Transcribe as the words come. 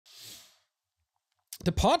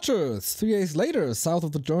Departures! 3 days later, south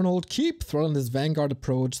of the Journhold Keep, Thrall and his vanguard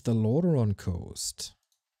approach the Lordaeron coast.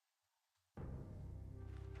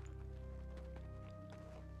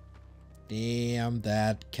 Damn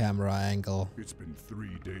that camera angle. It's been 3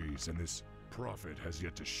 days and this prophet has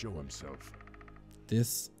yet to show himself.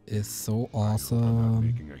 This is so I hope I'm awesome. not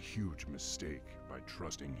making a huge mistake by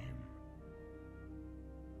trusting him.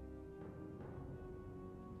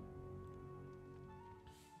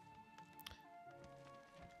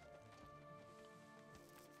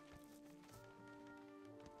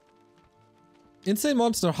 Insane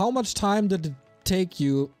Monster, how much time did it take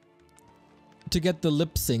you to get the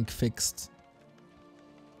lip sync fixed?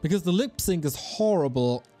 Because the lip sync is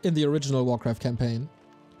horrible in the original Warcraft campaign.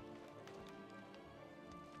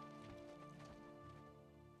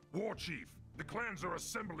 War Chief, the clans are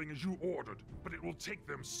assembling as you ordered, but it will take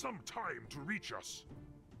them some time to reach us.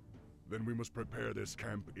 Then we must prepare this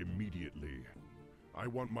camp immediately. I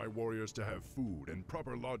want my warriors to have food and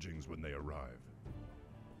proper lodgings when they arrive.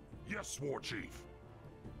 Yes, War Chief.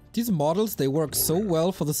 These models, they work so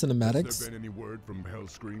well for the Has cinematics. there been any word from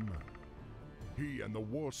Hellscream? He and the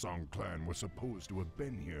Warsong clan were supposed to have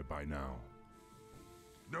been here by now.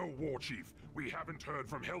 No, War Chief. We haven't heard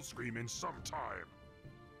from Hellscream in some time.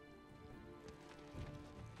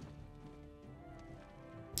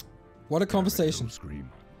 What a conversation. Hellscream.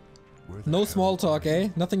 Where the No hell small talk, are eh?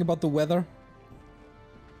 you? Nothing about the weather.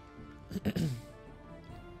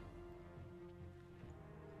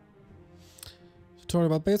 Tutorial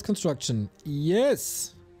about base construction.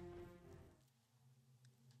 Yes!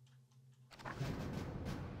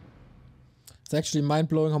 It's actually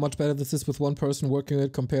mind-blowing how much better this is with one person working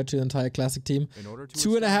it compared to the entire classic team. In order to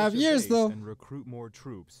 2.5 establish a years, base though. and recruit more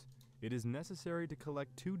troops, it is necessary to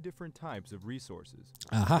collect 2 different types of resources,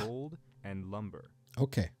 Aha. gold and lumber.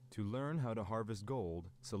 Okay. To learn how to harvest gold,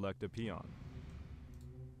 select a peon.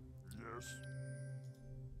 Yes.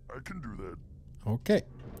 I can do that. Okay.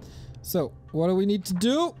 So, what do we need to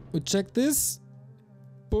do? We check this.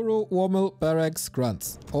 Burrow, Warmill, Barracks,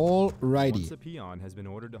 Grunts. Alrighty. Once a peon has been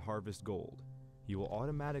ordered to harvest gold, he will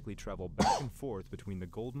automatically travel back and forth between the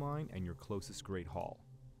gold mine and your closest Great Hall.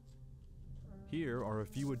 Here are a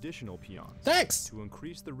few additional peons. Thanks! To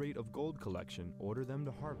increase the rate of gold collection, order them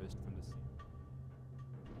to harvest from the sea.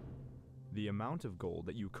 The amount of gold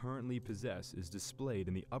that you currently possess is displayed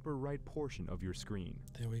in the upper right portion of your screen.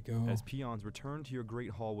 There we go. As peons return to your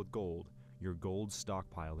Great Hall with gold, your gold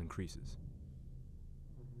stockpile increases.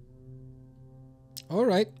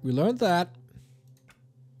 Alright, we learned that.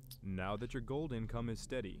 Now that your gold income is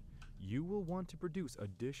steady, you will want to produce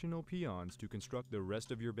additional peons to construct the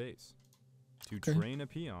rest of your base. To Okay. train a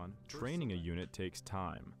peon, training a unit takes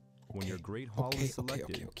time. When your Great Hall is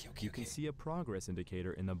selected, you can see a progress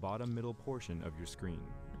indicator in the bottom middle portion of your screen.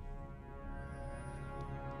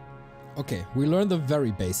 Okay, we learned the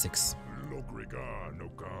very basics. Logrigar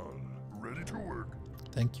Nogal. Ready to work.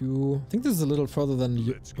 Thank you. I think this is a little further than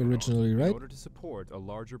Let's get on. originally, In right? order to support a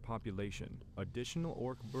larger population, additional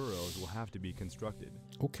orc burrows will have to be constructed.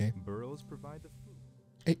 Okay. Burrows provide the food.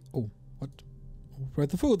 Hey, oh, what? Right,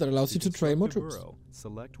 the food that allows you to train more construct a troops. burrow,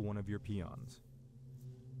 select one of your peons.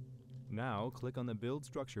 Now click on the Build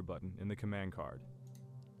Structure button in the command card.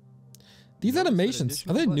 These Notice that animations,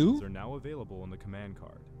 are they additional buttons new? Are now available on the command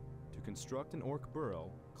card. To construct an orc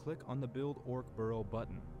burrow, click on the Build Orc Burrow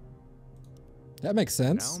button. That makes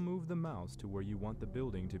sense. Now move the mouse to where you want the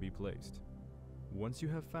building to be placed. Once you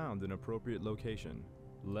have found an appropriate location,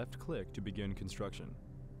 left click to begin construction.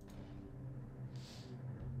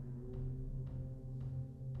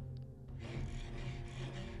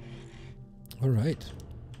 Alright.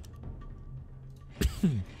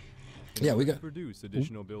 Yeah, we order got. to produce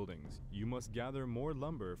additional buildings, you must gather more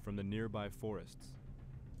lumber from the nearby forests.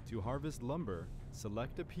 To harvest lumber,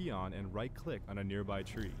 select a peon and right-click on a nearby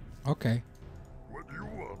tree. Okay. What do you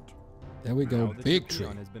want? There we go. Now that Big your tree.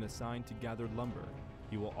 peon has been assigned to gather lumber,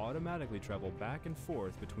 he will automatically travel back and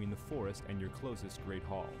forth between the forest and your closest Great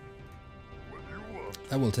Hall. What do you want?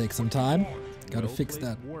 That will take some time. Gotta fix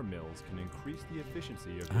Well-placed that. war mills can increase the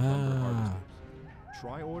efficiency of your lumber Ah. harvesters.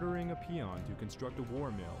 Try ordering a peon to construct a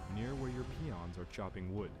war mill near where your peons are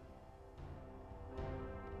chopping wood.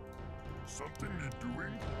 Something need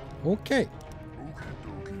doing? Okay. Okie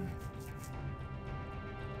dokie.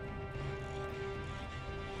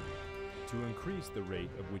 To increase the rate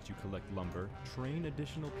at which you collect lumber, train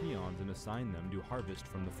additional peons and assign them to harvest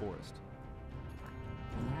from the forest.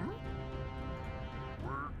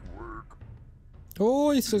 Work, work.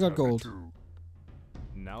 Oh, you still got Me gold. too.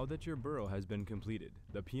 Now that your burrow has been completed,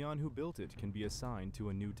 the peon who built it can be assigned to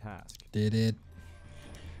a new task. Did it.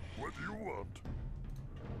 What do you want?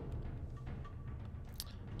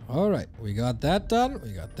 Alright, we got that done.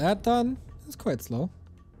 We got that done. It's quite slow.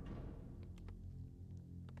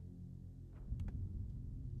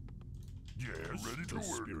 Yes, ready to The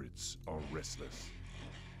work. spirits are restless.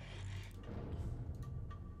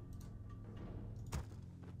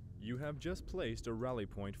 You have just placed a rally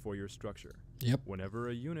point for your structure. Yep. Whenever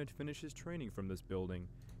a unit finishes training from this building,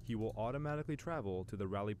 he will automatically travel to the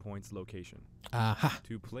rally point's location. Aha.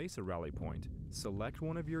 To place a rally point, select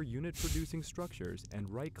one of your unit-producing structures and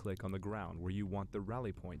right-click on the ground where you want the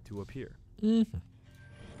rally point to appear. Mm-hmm.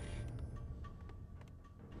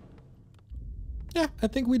 Yeah, I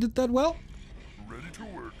think we did that well. Ready to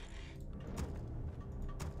work.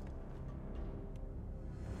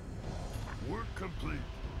 Work complete.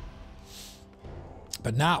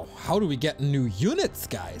 But now, how do we get new units,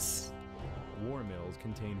 guys? War mills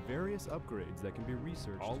contain various upgrades that can be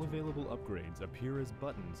researched. All available upgrades appear as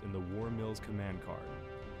buttons in the War Mills command card.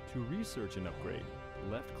 To research an upgrade,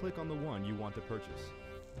 left-click on the one you want to purchase.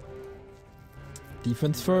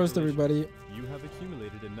 Defense first, everybody. You have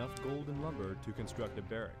accumulated enough gold and lumber to construct a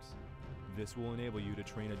barracks. This will enable you to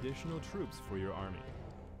train additional troops for your army.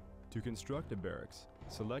 To construct a barracks,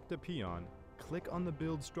 select a peon, click on the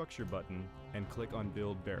Build Structure button, and click on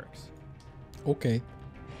Build Barracks. Okay.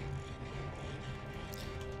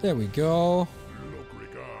 There we go.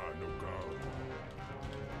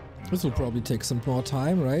 This will probably take some more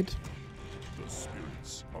time, right? The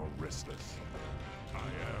spirits are restless. I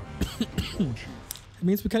am the war chief. It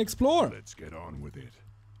means we can explore. Let's get on with it.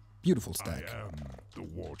 Beautiful stack. I am the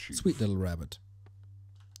war chief. Sweet little rabbit.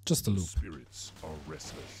 Just a The loop. spirits are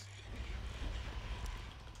restless.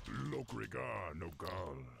 Lokrigar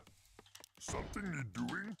Nogal. Something need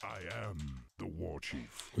doing? I am the war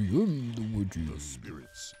chief. I am the war The chief.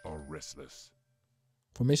 spirits are restless.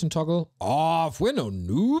 Formation toggle off. We're no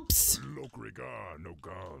noobs. Lokrigar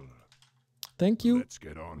Nogal. Thank you Let's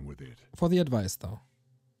get on with it. for the advice, though.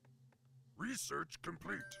 Research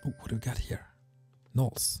complete. Oh, what do we got here?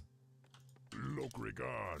 Knolls.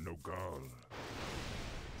 Lokrigar Nogal.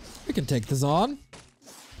 We can take this on.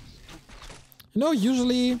 You know,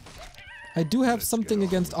 usually I do have something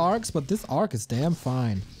against arcs, but this arc is damn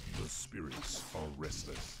fine. The spirits are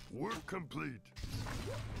restless. Work complete.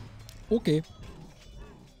 Okay.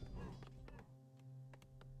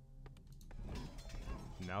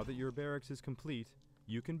 Now that your barracks is complete,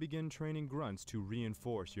 you can begin training grunts to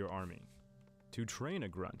reinforce your army. To train a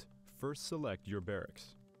grunt, first select your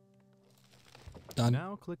barracks. Done.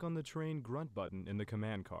 Now click on the Train Grunt button in the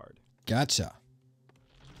command card. Gotcha.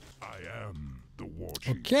 I am the war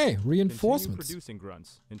chief. Okay, Continue reinforcements. producing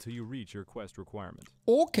grunts until you reach your quest requirement.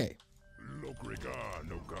 Okay. Lokrigar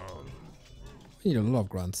Nogal. We need a lot of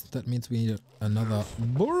grunts. That means we need another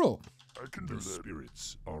burrow. I can do The that.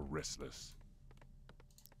 spirits are restless.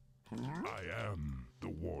 I am the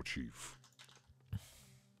war chief.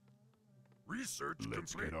 Research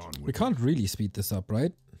Let's complete. get on with We can't really speed this up,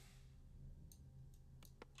 right?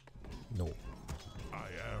 No. I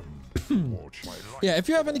am the war chief. Yeah, if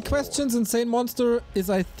you have any questions, Insane Monster is,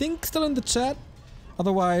 I think, still in the chat.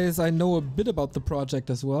 Otherwise, I know a bit about the project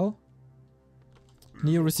as well.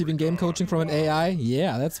 Neo receiving game coaching from an AI.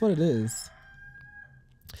 Yeah, that's what it is.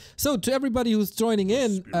 So, to everybody who's joining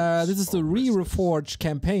in, this is the Re-Reforged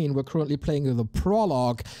campaign. We're currently playing the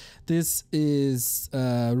Prologue. This is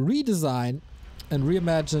a redesign and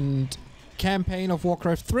reimagined campaign of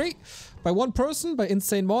Warcraft 3 by one person, by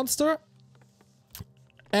Insane Monster.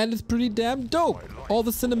 And it's pretty damn dope. All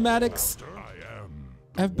the cinematics I am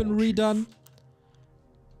have been redone.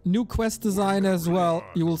 New quest design as well.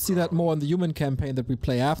 You will see that more in the human campaign that we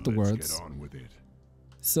play Let's afterwards. get on with it.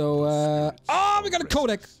 So, oh, we got a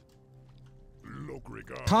codec.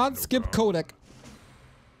 Lokrigar Can't skip Nogal. codec.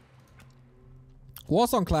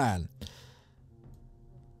 Warsong Clan.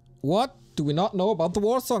 What do we not know about the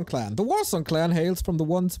Warsong Clan? The Warsong Clan hails from the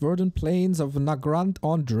once verdant plains of Nagrand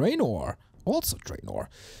on Draenor. Also Draenor.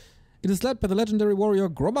 It is led by the legendary warrior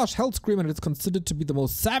Grommash Hellscream, and it is considered to be the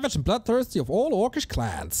most savage and bloodthirsty of all Orcish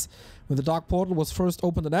clans. When the Dark Portal was first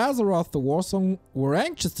opened in Azeroth, the Warsong were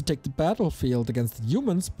anxious to take the battlefield against the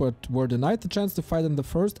humans, but were denied the chance to fight in the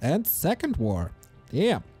First and Second War.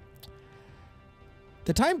 Damn.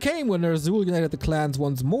 The time came when Ner'zhul united the clans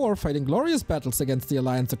once more, fighting glorious battles against the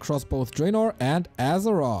Alliance across both Draenor and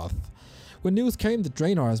Azeroth. When news came that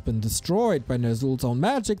Draenor has been destroyed by Ner'zhul's own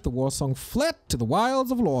magic, the Warsong fled to the wilds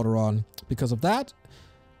of Lordaeron. Because of that,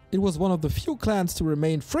 it was one of the few clans to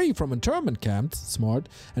remain free from internment camps, smart,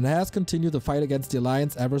 and has continued the fight against the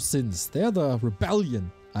Alliance ever since. They're the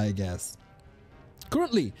rebellion, I guess.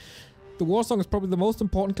 Currently, the Warsong is probably the most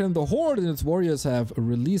important clan in the Horde, and its warriors have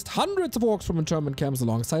released hundreds of orcs from internment camps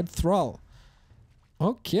alongside Thrall.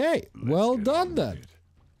 Okay, well done then.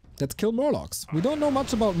 Let's kill Murlocs. We don't know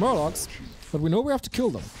much about Murlocs, but we know we have to kill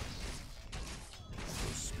them.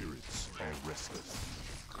 The spirits are restless.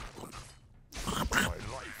 My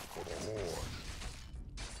life for the Horde.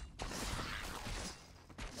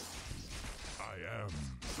 I am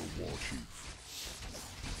the War Chief.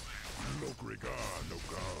 Lokrigar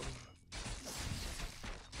Nogal.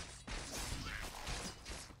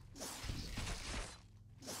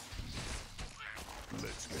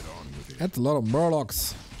 Let's get on with it. That's a lot of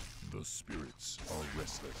Murlocs. The spirits are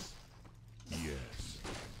restless. Yes.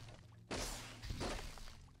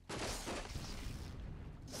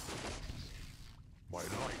 My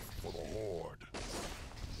life for the Horde.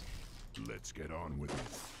 Let's get on with it.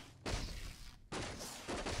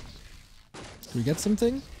 Do we get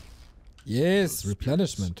something? Yes,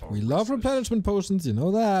 replenishment. We love replenishment potions, you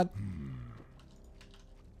know that.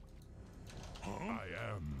 I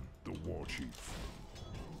am the War Chief.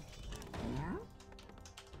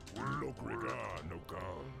 Lokrigar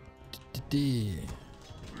Nogal.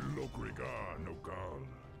 Lokrigar Nogal.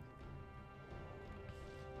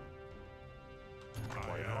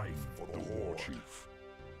 My life for the War Chief.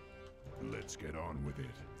 Let's get on with it.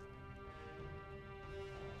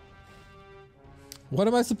 What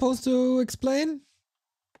am I supposed to explain?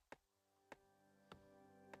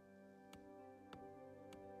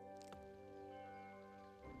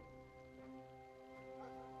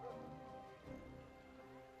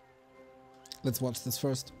 Let's watch this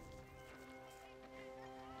first.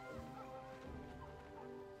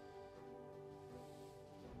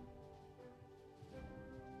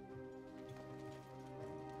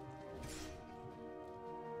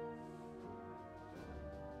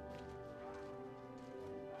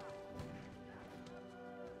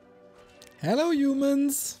 Hello,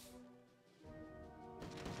 humans.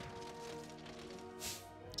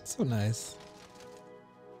 So nice.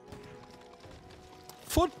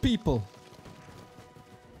 Foot people.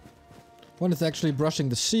 One is actually brushing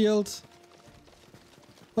the shield.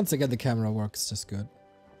 Once again, the camera works just good.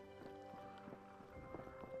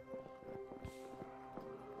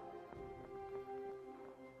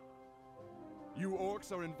 You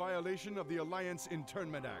orcs are in violation of the Alliance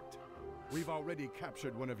Internment Act. We've already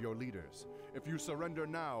captured one of your leaders. If you surrender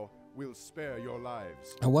now, we'll spare your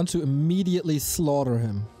lives. I want to immediately slaughter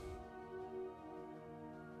him.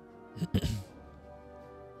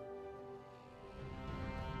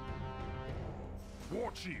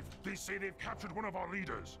 War Chief, they say they've captured one of our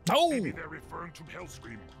leaders. Oh! Maybe they're referring to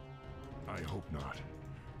Hellscream. I hope not.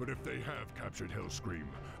 But if they have captured Hellscream,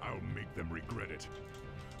 I'll make them regret it.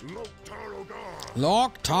 Loktar Ogar!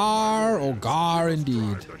 Loktar Ogar, indeed.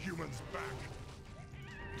 Drive the humans back.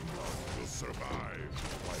 None will survive.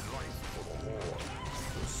 My life for the Horde.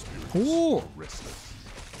 The spirits Ooh. are restless.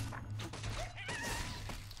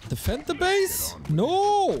 Defend the base?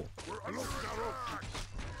 No! We're under attack.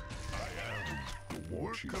 War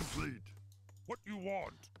Work Chief. complete. What you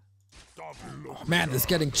want? Double. Man, it's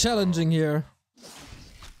getting challenging here.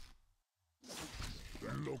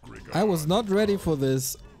 Lokrigar. I was not ready for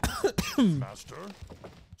this. Master?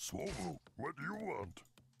 Swobu, what do you want?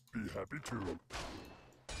 Be happy to.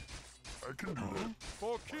 I can do that.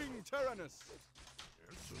 For King Tyrannus!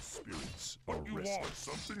 The spirits are What you restless. want?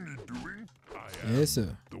 Something need doing? I am Yes,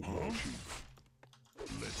 sir. the War Chief.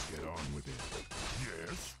 Let's get on with it.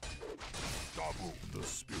 Yes. Double. The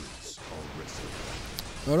spirits are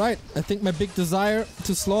restless. Alright, I think my big desire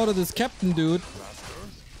to slaughter this captain dude, Master?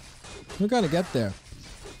 we're gonna get there.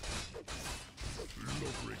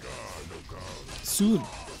 Lokrigar Nogal. Soon.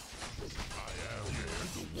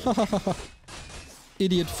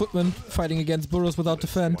 Idiot footman fighting against burrows without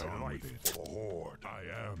defend. My life for the Horde. I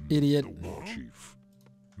am Idiot. the War Chief.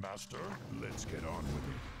 Master? Let's get on with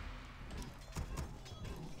it.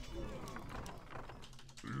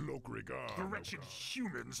 Lokrigar. The wretched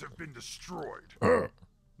humans have been destroyed.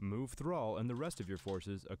 Move Thrall and the rest of your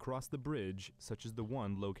forces across the bridge, such as the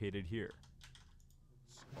one located here.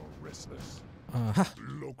 Are restless. Aha.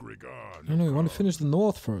 Lokrigar. No, we want to finish the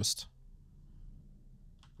north first.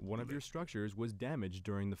 One of your structures was damaged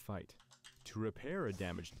during the fight. To repair a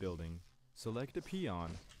damaged building, select a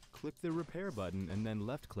peon, click the repair button, and then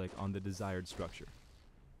left-click on the desired structure.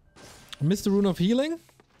 Missed the rune of healing?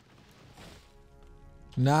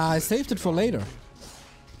 Nah, I saved it for later.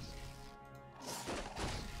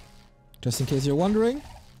 Just in case you're wondering.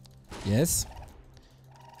 Yes.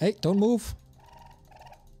 Hey, don't move.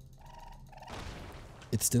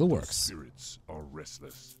 It still works. Spirits are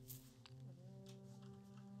restless.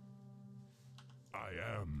 I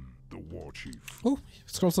am the War Chief. Oh,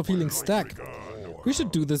 Scrolls of Healing stack. Lokrigar Nogal. We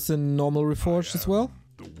should do this in normal Reforged as well.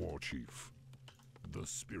 The War Chief. The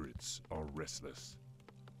spirits are restless.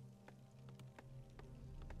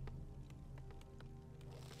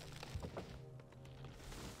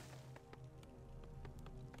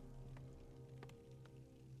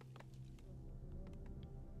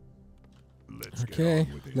 Let's get Okay,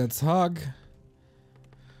 on with it. let's hug.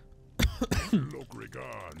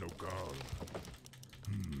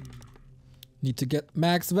 Need to get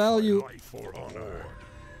max value. Life for honor.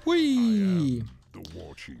 Whee! The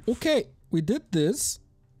war chief. Okay, we did this.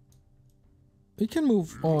 We can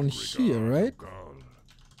move on here, right?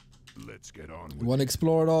 Let's get on We with want to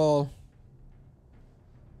explore it all.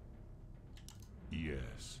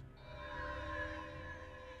 Yes.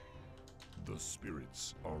 The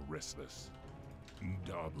spirits are restless.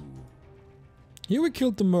 Dabu. Here we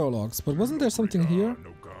killed the Murlocs, but wasn't there something here?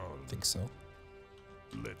 I think so.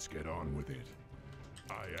 Let's get on with it.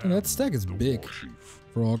 And that stack is the big. war chief.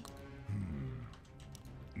 Frog.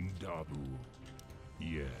 Dabu.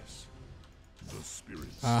 Yes. The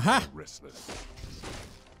spirits Aha! are restless.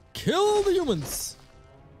 Kill the humans!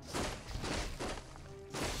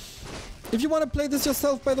 If you want to play this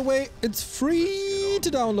yourself, by the way, it's free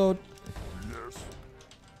to download Yes.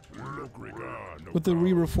 with the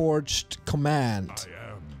Re-Reforged command.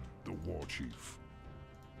 I am the war chief.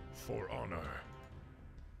 For honor.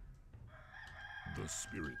 The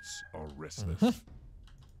spirits are restless.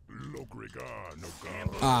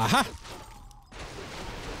 Aha!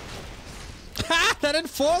 Ha! That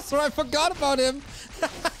enforcer, I forgot about him!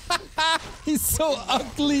 He's so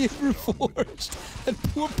ugly and reforged. That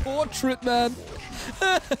poor portrait, man.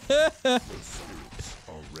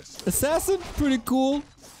 Assassin, pretty cool.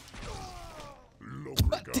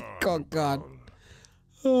 Oh god.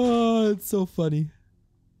 Oh, it's so funny.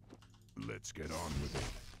 Let's get on with it.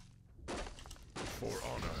 For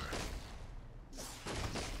honor.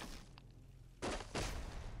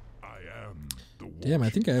 I am the war Damn, I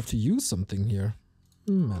think I chief. have to use something here.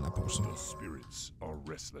 Mana potion. The spirits are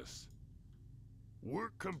restless.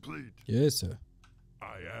 Work complete. Yes, sir.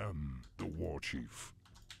 I am the war chief.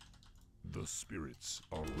 The spirits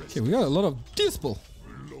are restless. Okay, we got a lot of Dispel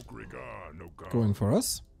going for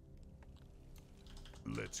us.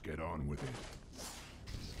 Let's get on with it.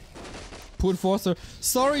 Poor enforcer.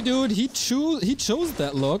 Sorry, dude. He chose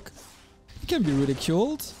that look. He can be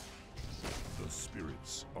ridiculed. The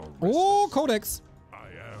spirits are restless. Oh, Codex. I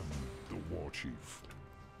am the war chief.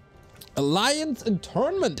 Alliance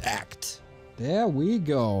Internment Act. There we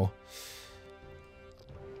go.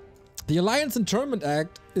 The Alliance Internment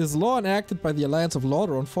Act is law enacted by the Alliance of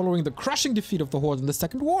Lordaeron following the crushing defeat of the Horde in the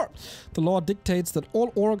Second War. The law dictates that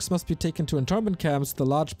all orcs must be taken to internment camps, the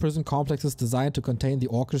large prison complexes designed to contain the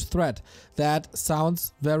orcish threat. That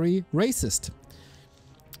sounds very racist.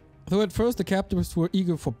 Though at first the captives were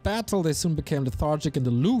eager for battle, they soon became lethargic and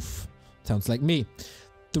aloof. Sounds like me.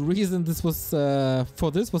 The reason this was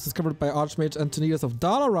was discovered by Archmage Antonidas of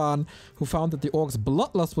Dalaran, who found that the orcs'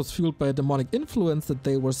 bloodlust was fueled by a demonic influence that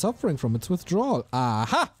they were suffering from its withdrawal.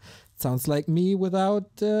 Aha! Sounds like me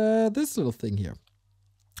without this little thing here.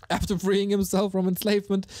 After freeing himself from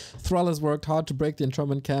enslavement, Thrall has worked hard to break the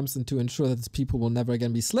internment camps and to ensure that his people will never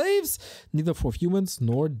again be slaves, neither for humans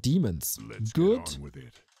nor demons. Let's Good get on with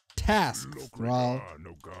it. task, Thrall.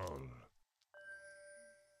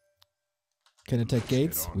 Can attack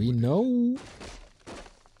gates? We know.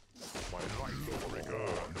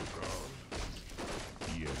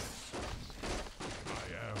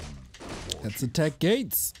 Let's attack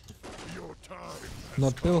gates. Your time has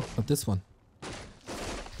Not Bill, but this one.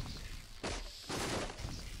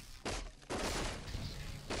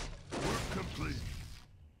 Work complete.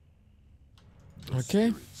 The Okay.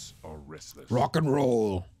 spirits are restless. Rock and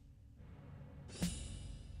roll.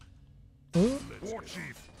 War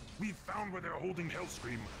Chief, we've found where they're holding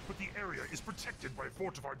Hellscream, but the area is protected by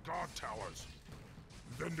fortified guard towers.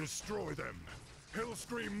 Then destroy them.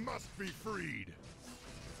 Hellscream must be freed.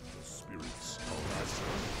 The spirits are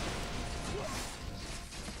restless.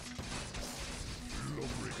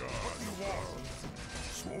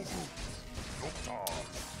 Swobu,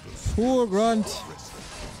 Noctar. Poor grunt. Yes.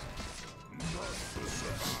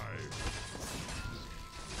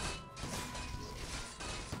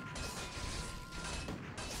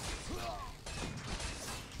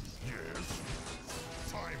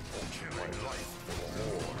 Time for killing life for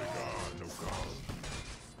war.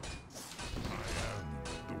 I am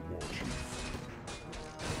the war chief.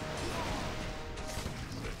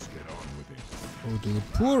 Let's get on with it. Oh, dude.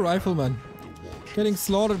 Poor rifleman. Getting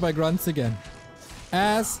slaughtered by grunts again.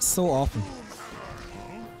 As so often.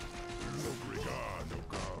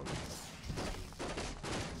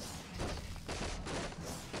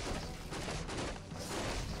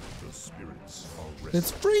 spirits are restless.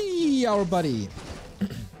 Let's free our buddy.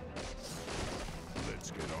 Let's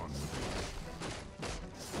get on with it.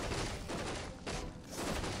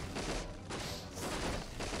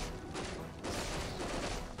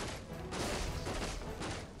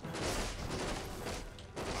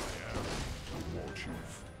 I am the war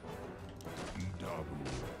chief. Ndabu.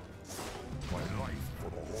 My life for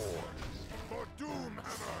the Horde. For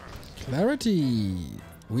Doomhammer. Clarity.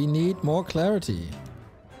 We need more clarity.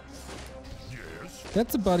 Yes.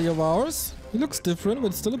 That's a buddy of ours. He looks different,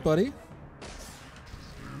 but still a buddy.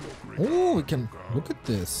 Oh, we can look at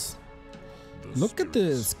this. Look at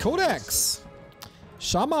this. Codex.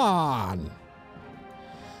 Shaman.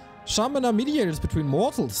 Shaman are mediators between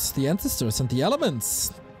mortals, the ancestors, and the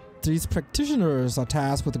elements. These practitioners are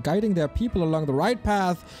tasked with guiding their people along the right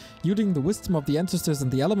path, using the wisdom of the ancestors and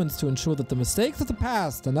the elements to ensure that the mistakes of the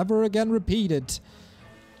past are never again repeated.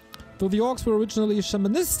 Though the orcs were originally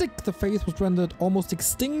shamanistic, the faith was rendered almost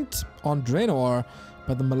extinct on Draenor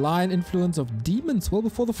by the malign influence of demons well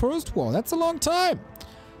before the First War. That's a long time.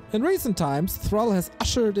 In recent times, Thrall has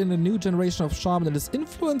ushered in a new generation of shaman, and his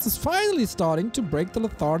influence is finally starting to break the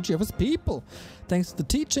lethargy of his people. Thanks to the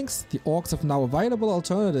teachings, the orcs have now a viable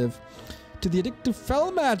alternative to the addictive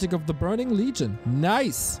fell magic of the Burning Legion.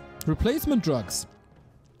 Nice! Replacement drugs.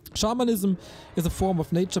 Shamanism is a form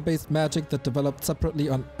of nature-based magic that developed separately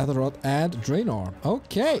on Azeroth and Draenor.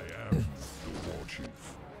 Okay. I am the war chief.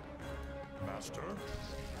 Master,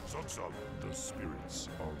 Zugzug, the spirits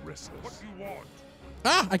are restless. What do you want?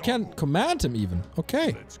 Ah, I can't command him even.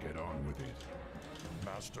 Okay. Let's get on with it.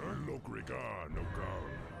 Master, Lokrigar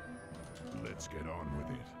Nokan. Let's get on with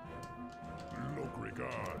it.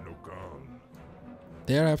 Lokrigar Nokan.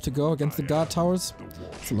 There I have to go against the guard towers.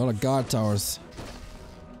 It's a lot of guard towers.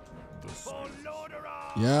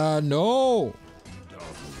 Yeah, no!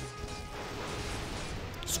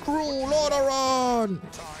 Screw Lordaeron!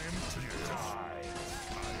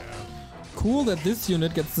 Cool that this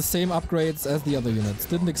unit gets the same upgrades as the other units.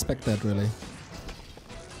 Didn't expect that, really.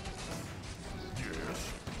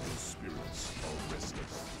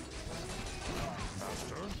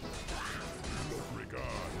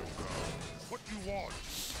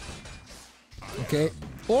 Okay,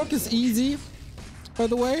 Orc is easy, by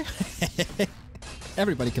the way.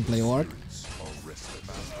 Everybody can play Orc.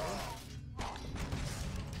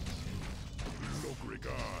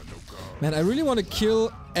 Man, I really want to kill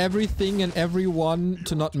everything and everyone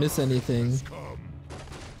to not miss anything.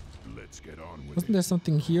 Wasn't there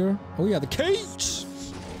something here? Oh yeah, the cage!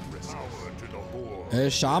 A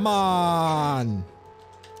shaman!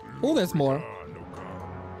 Oh, there's more.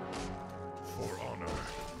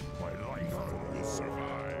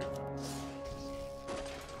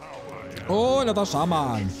 Oh, another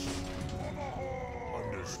shaman.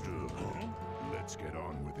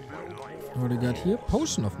 What do we got here?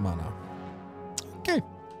 Potion of mana. Okay.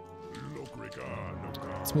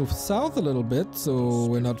 Let's move south a little bit so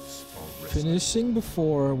we're not finishing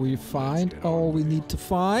before we find all we need to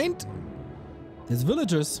find. There's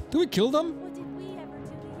villagers. Do we kill them?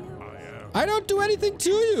 I don't do anything to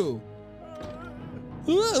you.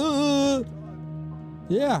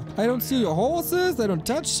 Yeah, I don't see your horses. I don't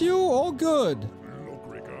touch you. All good.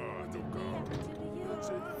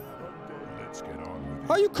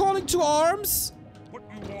 Are you calling to arms?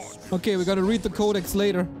 Okay, we gotta read the codex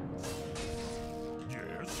later.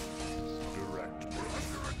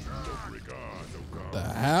 The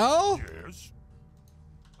hell?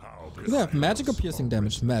 Do they have magic or piercing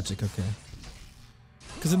damage? Magic, okay.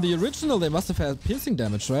 Because in the original they must have had piercing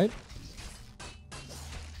damage, right?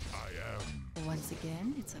 Once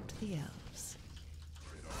again, it's up to the elves.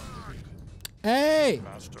 Hey!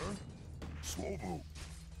 Master? Swobu?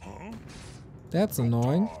 Huh? That's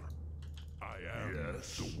annoying.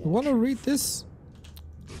 We want to read this.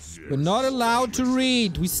 We're not allowed to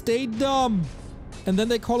read. We stay dumb. And then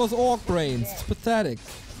they call us orc brains. It's pathetic.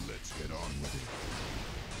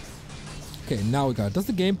 Okay, now we got it. Does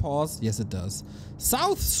the game pause? Yes, it does.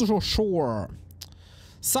 South Shore.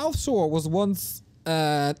 South Shore was once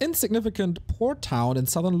an insignificant port town in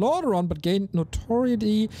southern Lordaeron, but gained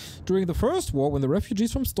notoriety during the First War when the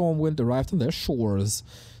refugees from Stormwind arrived on their shores.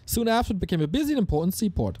 Soon after, it became a busy and important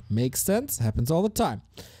seaport. Makes sense, happens all the time.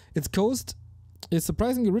 Its coast is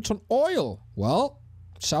surprisingly rich on oil. Well,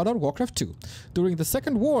 shout out Warcraft 2. During the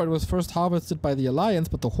Second War, it was first harvested by the Alliance,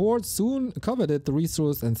 but the Horde soon coveted the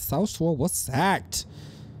resource and South Shore was sacked.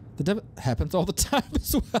 Happens all the time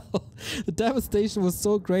as well. The devastation was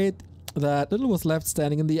so great that little was left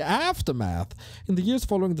standing in the aftermath. In the years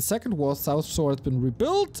following the Second War, South Shore has been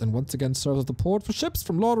rebuilt and once again serves as the port for ships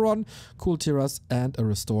from Lordaeron, Kul Tiras, and a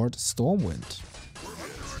restored Stormwind.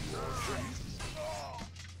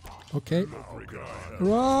 Okay.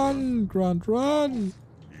 Run, Grunt, run!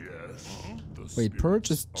 Wait,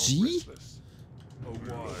 purge is G?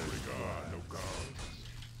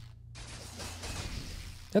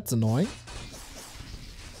 That's annoying.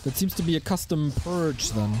 That seems to be a custom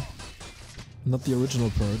purge then. Not the original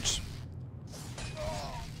purge.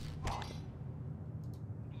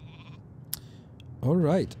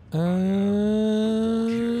 Alright.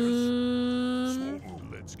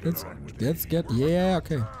 Let's get... Yeah,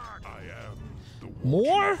 okay.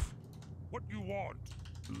 More? What you want?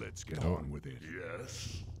 Let's get on with it.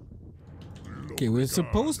 Yes. Okay, we're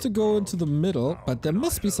supposed to go into the middle, but there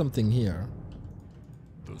must be something here.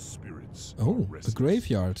 The spirits. Oh, the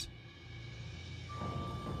graveyard.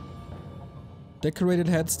 Decorated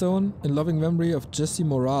headstone in loving memory of Jesse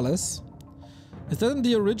Morales. Is that in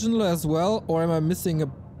the original as well, or am I missing a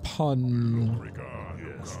pun?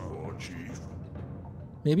 Yes, Lord Chief.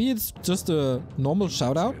 Maybe it's just a normal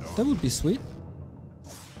shout out? That would be sweet.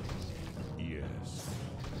 Yes.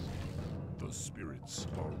 The spirits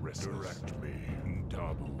are restless. Direct me,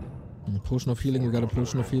 Tabu. Potion of healing, we got a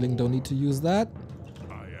potion of healing, don't need to use that.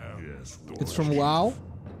 I am. Yes, It's from WoW.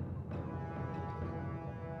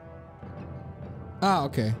 Ah,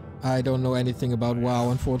 okay. I don't know anything about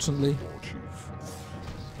WoW, unfortunately. Lord Chief.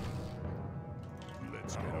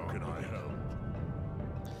 Let's get on. Can I help?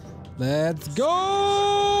 Let's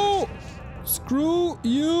go! Screw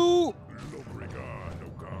you,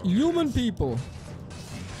 human people.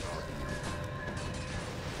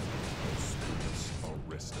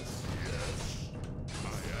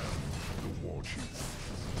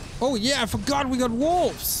 Oh yeah, I forgot we got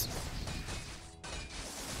wolves.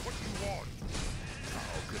 What you want?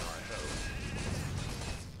 How can I help?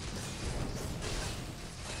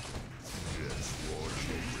 Yes, Lord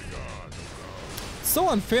Chief. Regard, So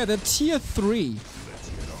unfair, they're tier 3. let's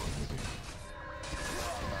get on with it.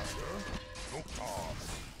 Master,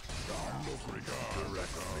 look regard,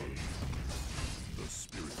 direct me. The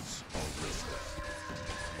spirits are restless.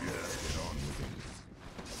 Yes, get on with it.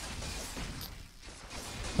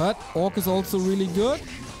 But Orc is also really good.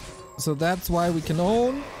 So that's why we can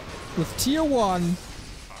own with tier 1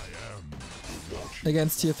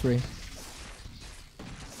 against tier 3.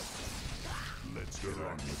 Let's get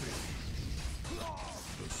on with it.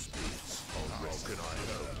 The spirits are restless.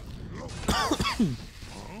 How can I help?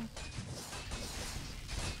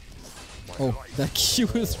 Oh, that Q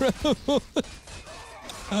is removed.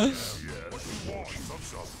 Yes,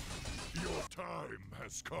 your time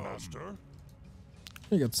has come. Master?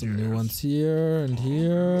 We got some new ones here and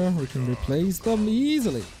here. We can replace them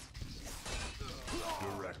easily.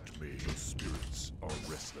 Direct me. The spirits are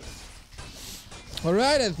restless.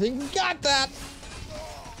 Alright, I think we got that.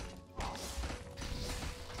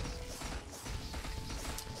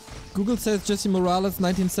 Google says Jesse Morales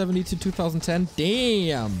 1970 to 2010.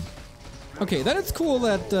 Damn. Okay, then it's cool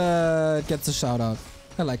that it gets a shout out.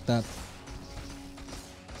 I like that.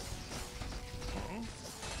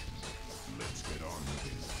 Let's get on with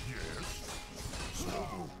it. Yes.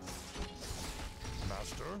 Slow.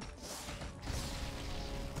 Master?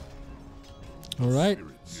 Alright.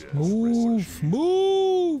 Move,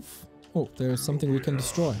 move. Oh, there's something we can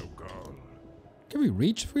destroy. Can we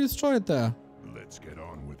reach if we destroy it there? Let's get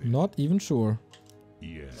on with it. Not even sure.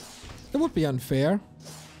 Yes. That would be unfair.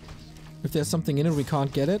 If there's something in it, we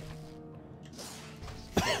can't get it.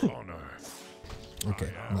 Honor.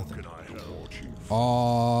 Okay, nothing. Can I help?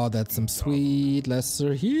 Oh, that's some sweet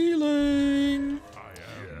lesser healing.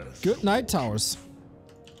 Yes. Good night towers.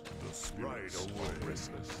 The spirits are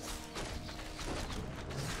restless.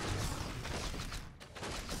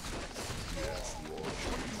 Yes, Lord.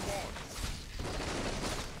 What do you want?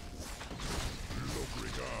 Look,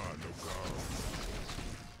 regard,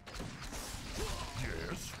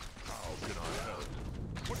 yes. How can I help?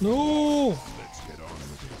 No! Let's get on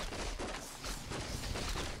with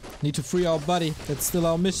it. Need to free our buddy. That's still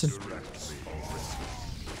our mission. Direct me.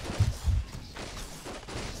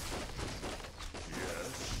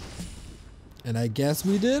 Yes. And I guess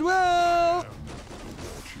we did well.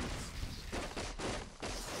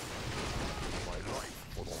 My life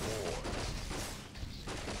for the Lord.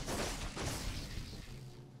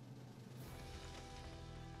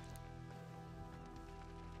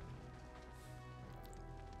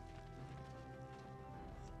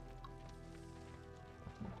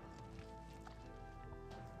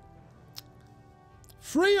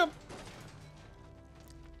 Free him.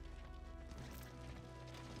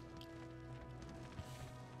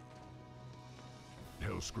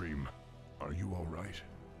 Hellscream, are you all right?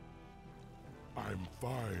 I'm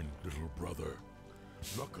fine, little brother.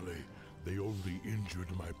 Luckily, They only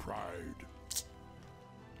injured my pride.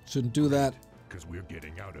 Shouldn't do that. Because we're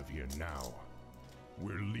getting out of here now.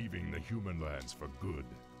 We're leaving the human lands for good.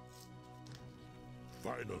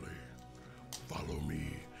 Finally, follow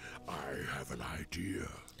me. I have an idea.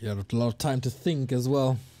 You had a lot of time to think as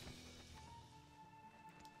well.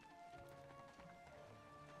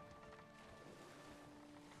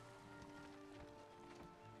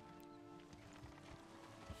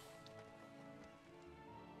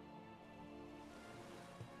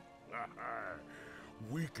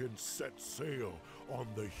 We can set sail on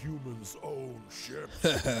the humans' own ships.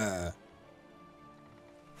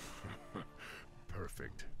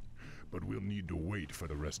 Perfect. But we'll need to wait for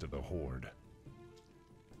the rest of the horde.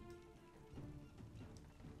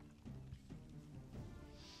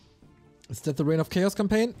 Is that the Reign of Chaos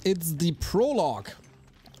campaign? It's the prologue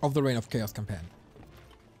of the Reign of Chaos campaign.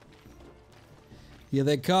 Here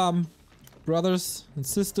they come, brothers and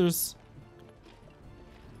sisters.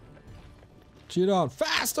 Cheat on.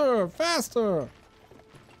 Faster! Faster!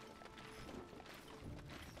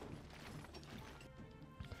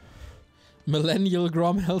 Millennial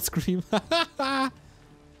Grom Hellscream.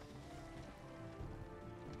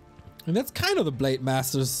 And that's kind of the Blade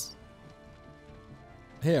Master's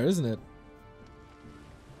hair, isn't it?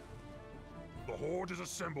 The horde is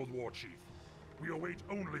assembled, War Chief. We await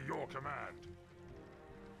only your command.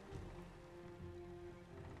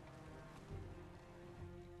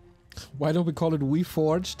 Why don't we call it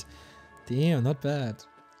Re-Reforged? Damn, not bad.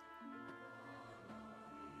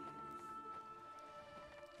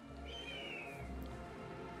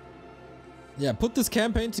 Yeah, put this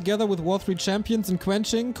campaign together with War 3 Champions and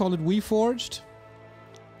Quenching, call it Re-Reforged.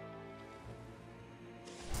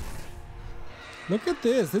 Look at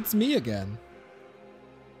this, it's me again.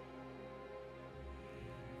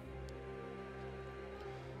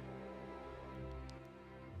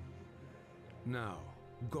 Now,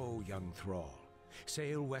 go, young thrall.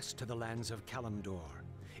 Sail west to the lands of Kalimdor.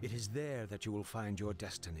 It is there that you will find your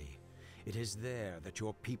destiny. It is there that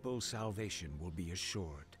your people's salvation will be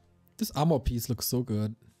assured. This armor piece looks so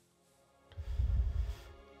good.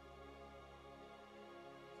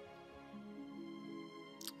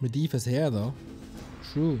 Medivh's hair though.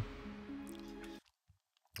 True.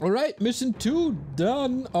 Alright, mission 2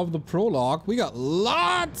 done of the prologue. We got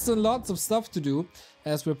lots and lots of stuff to do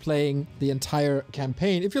as we're playing the entire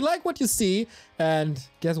campaign. If you like what you see, and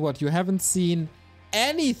guess what, you haven't seen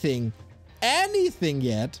anything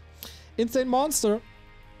yet, Insane Monster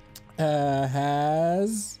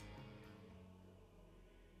has,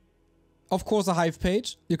 of course, a Hive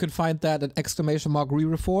page. You can find that at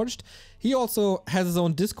 !Re-Reforged. He also has his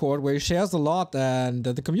own Discord where he shares a lot, and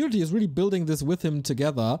the community is really building this with him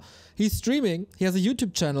together. He's streaming, he has a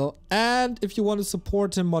YouTube channel, and if you want to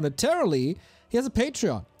support him monetarily, he has a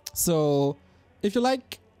Patreon. So if you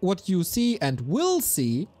like what you see and will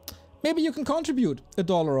see, maybe you can contribute $1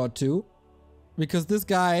 or $2, because this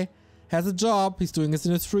guy has a job, he's doing this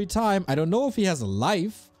in his free time. I don't know if he has a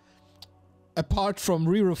life apart from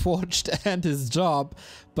Re-Reforged and his job,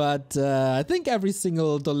 but I think every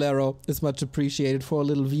single $1 is much appreciated for a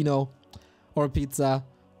little vino or a pizza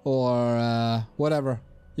or whatever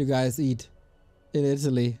you guys eat in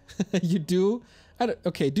Italy. You do?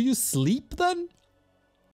 Okay, do you sleep then?